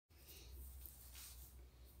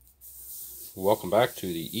Welcome back to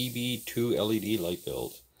the EB2 LED light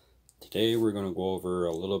build. Today we're going to go over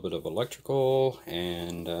a little bit of electrical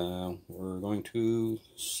and we're going to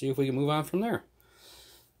see if we can move on from there.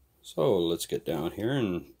 So let's get down here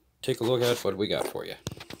and take a look at what we got for you.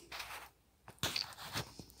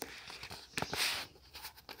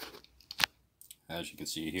 As you can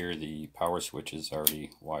see here, the power switch is already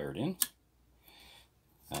wired in,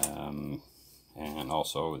 and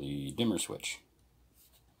also the dimmer switch.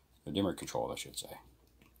 The dimmer control, I should say.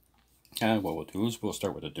 And what we'll do is we'll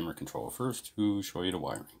start with the dimmer control first to show you the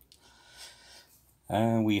wiring.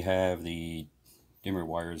 We have the dimmer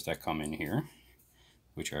wires that come in here,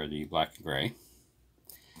 which are the black and gray.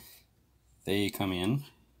 They come in,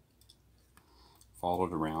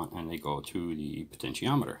 followed around, and they go to the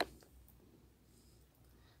potentiometer,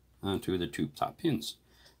 onto the two top pins.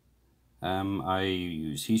 I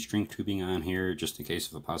use heat shrink tubing on here just in case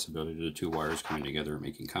of a possibility of the two wires coming together and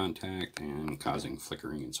making contact and causing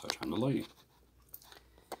flickering and such on the light.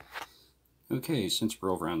 Okay, since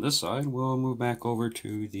we're over on this side, we'll move back over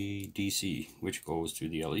to the DC, which goes to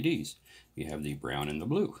the LEDs. We have the brown and the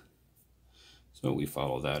blue. So we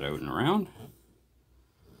follow that out and around.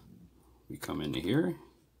 We come into here,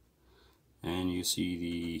 and you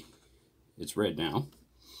see it's red now,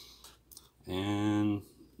 and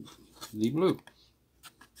the blue.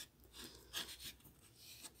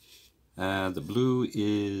 The blue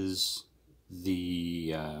is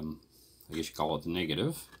the, I guess you call it the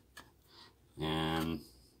negative, and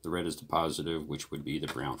the red is the positive, which would be the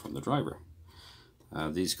brown from the driver.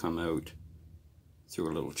 These come out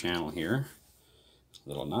through a little channel here, a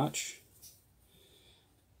little notch,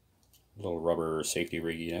 a little rubber safety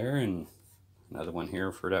riggy there, and another one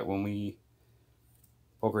here for that when we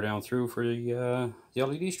poker down through for the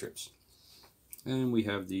LED strips. And we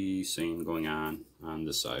have the same going on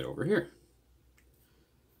this side over here.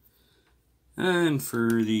 And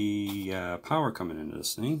for the power coming into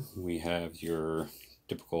this thing, we have your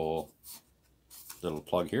typical little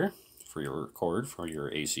plug here for your cord for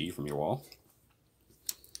your AC from your wall.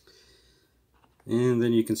 And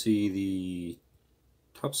then you can see the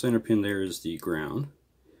top center pin there is the ground,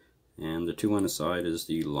 and the two on the side is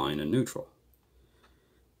the line and neutral.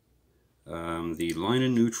 The line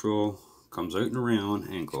and neutral comes out and around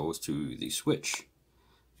and goes to the switch.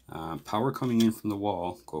 Power coming in from the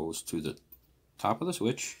wall goes to the top of the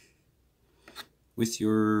switch with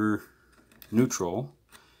your neutral,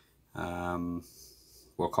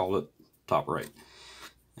 we'll call it top right,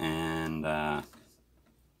 and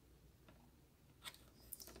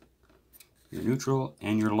your neutral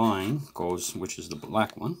and your line goes, which is the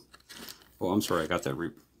black one. Oh, I'm sorry, I got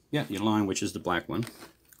that. Yeah, your line, which is the black one,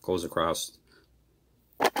 goes across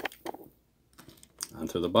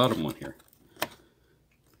onto the bottom one here.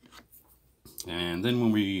 And then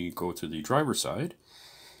when we go to the driver side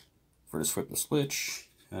for this flip the switch,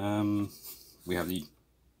 we have the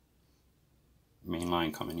main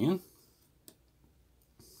line coming in.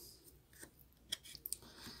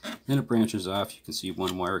 Then it branches off. You can see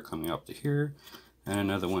one wire coming up to here, and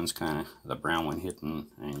another one's kind of the brown one hitting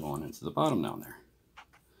and going into the bottom down there.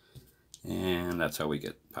 And that's how we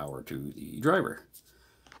get power to the driver.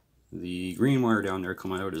 The green wire down there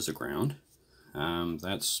coming out is the ground.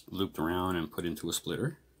 That's looped around and put into a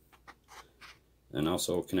splitter. And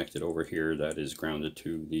also connected over here, that is grounded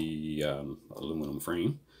to the aluminum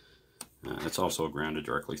frame. It's also grounded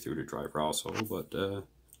directly through the driver also, but the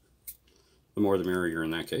more the merrier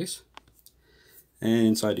in that case. And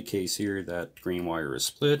inside the case here, that green wire is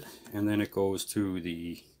split, and then it goes to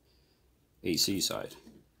the AC side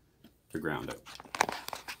to ground it.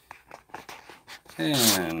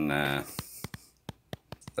 And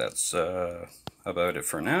that's about it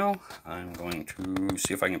for now. I'm going to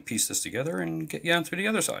see if I can piece this together and get you onto the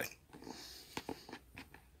other side.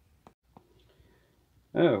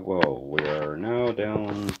 Well, we are now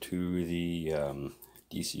down to the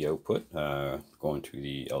DC output, going to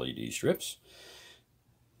the LED strips.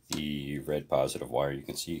 The red positive wire you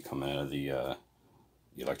can see coming out of the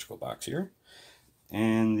electrical box here,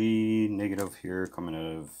 and the negative here coming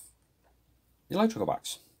out of the electrical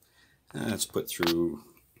box. It's put through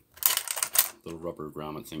little rubber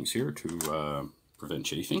grommet things here to prevent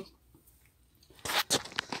chafing.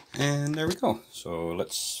 And there we go. So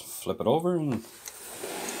let's flip it over and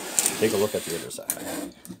take a look at the other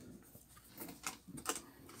side.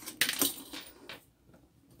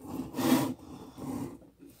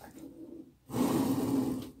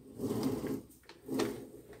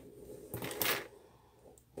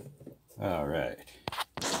 All right.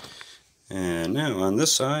 And now on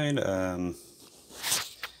this side,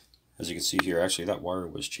 as you can see here, actually that wire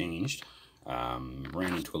was changed.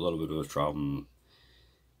 ran into a little bit of a problem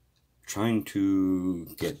trying to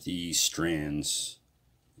get the strands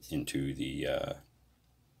into the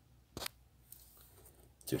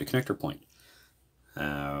connector point.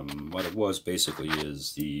 What it was basically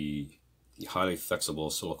is the highly flexible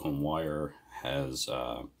silicone wire has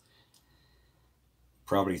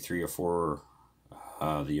probably 3 or 4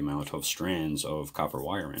 the amount of strands of copper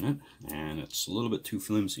wire in it, and it's a little bit too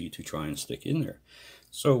flimsy to try and stick in there.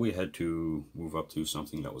 So we had to move up to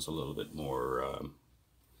something that was a little bit more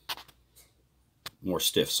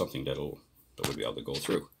stiff, something that would be able to go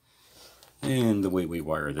through. And the way we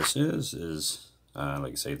wire this is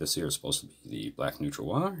like I say, this here is supposed to be the black neutral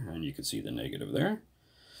wire, and you can see the negative there,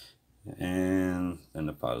 and then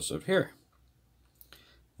the positive here.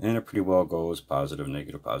 And it pretty well goes positive,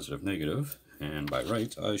 negative, positive, negative. And by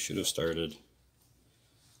right, I should have started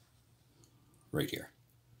right here.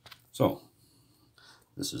 So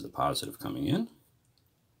this is the positive coming in,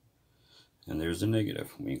 and there's the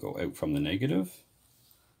negative. We go out from the negative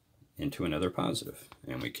into another positive,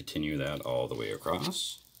 and we continue that all the way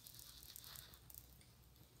across.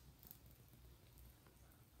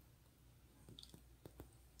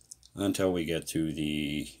 Until we get to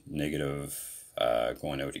the negative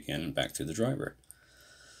going out again and back to the driver.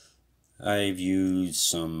 I've used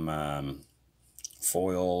some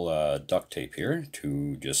foil duct tape here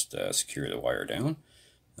to just secure the wire down.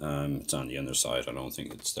 It's on the underside. I don't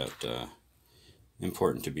think it's that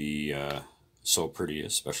important to be so pretty,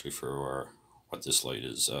 especially for what this light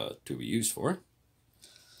is to be used for.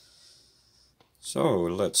 So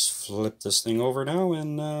let's flip this thing over now,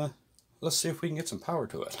 and let's see if we can get some power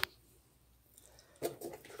to it.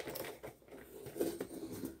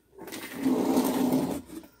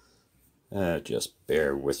 Just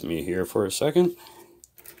bear with me here for a second.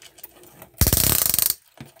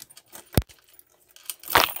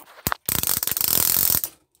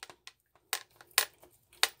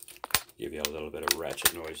 Give you a little bit of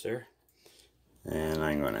ratchet noise there. And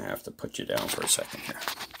I'm going to have to put you down for a second here.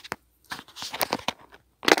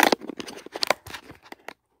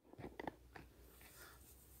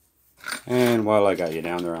 And while I got you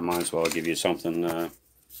down there, I might as well give you something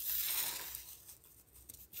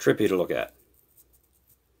trippy to look at.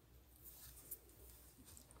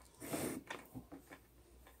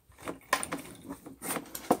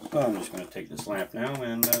 So I'm just going to take this lamp now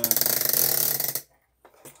and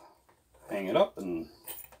hang it up, and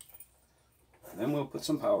then we'll put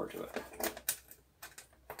some power to it.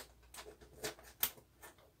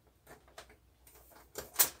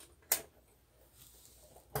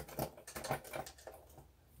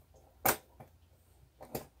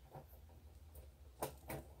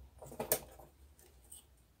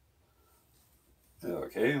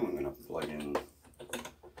 Okay, I'm going to plug in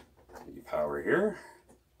the power here.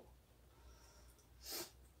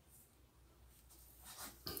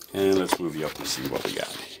 And let's move you up and see what we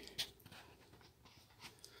got.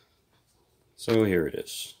 So here it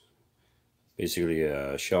is. Basically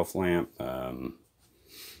a shelf lamp.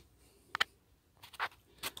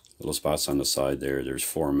 Little spots on the side there. There's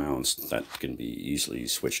 4 mounts that can be easily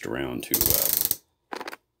switched around to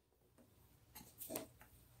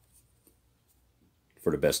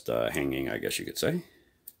for the best hanging, I guess you could say.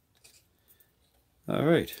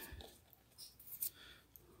 Alright.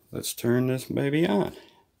 Let's turn this baby on.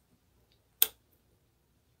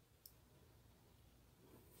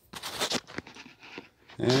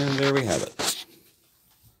 And there we have it.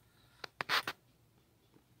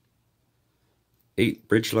 8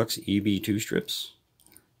 Bridgelux EB2 strips.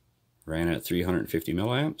 Ran at 350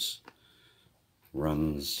 milliamps.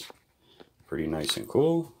 Runs pretty nice and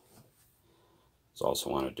cool. It's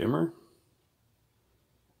also on a dimmer.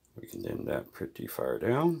 We can dim that pretty far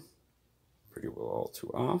down. Pretty well all to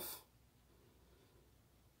off.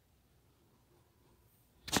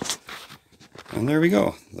 And there we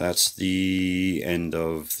go. That's the end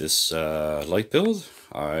of this light build.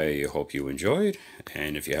 I hope you enjoyed.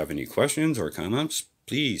 And if you have any questions or comments,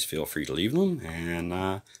 please feel free to leave them. And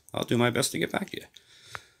I'll do my best to get back to you.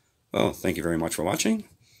 Well, thank you very much for watching.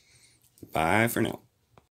 Bye for now.